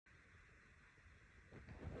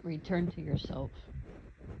Return to yourself.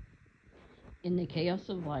 In the chaos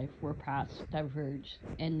of life, where paths diverge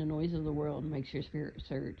and the noise of the world makes your spirit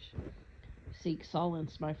surge, seek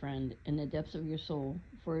solace, my friend, in the depths of your soul,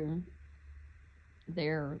 for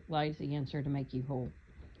there lies the answer to make you whole.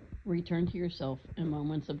 Return to yourself in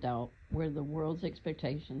moments of doubt, where the world's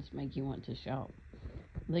expectations make you want to shout.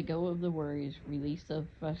 Let go of the worries, release the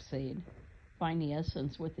facade, find the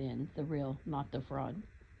essence within, the real, not the fraud.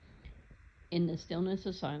 In the stillness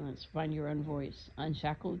of silence, find your own voice,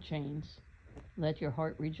 unshackled chains. Let your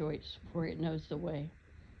heart rejoice, for it knows the way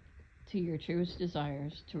to your truest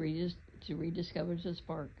desires, to rediscover the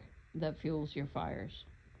spark that fuels your fires.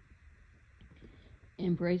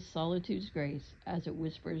 Embrace solitude's grace as it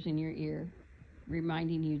whispers in your ear,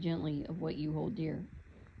 reminding you gently of what you hold dear.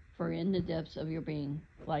 For in the depths of your being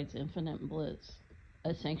lies infinite bliss,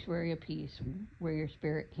 a sanctuary of peace where your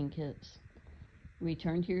spirit can kiss.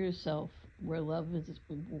 Return to yourself, where love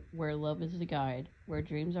is the guide, where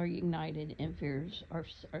dreams are ignited and fears are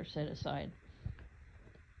set aside.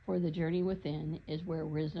 For the journey within is where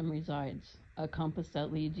wisdom resides, a compass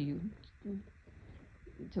that leads you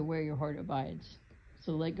to where your heart abides.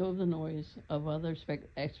 So let go of the noise of other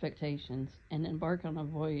expectations and embark on a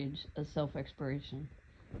voyage of self exploration.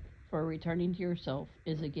 For returning to yourself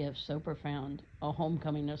is a gift so profound, a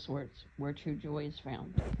homecoming of sorts where true joy is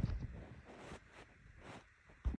found.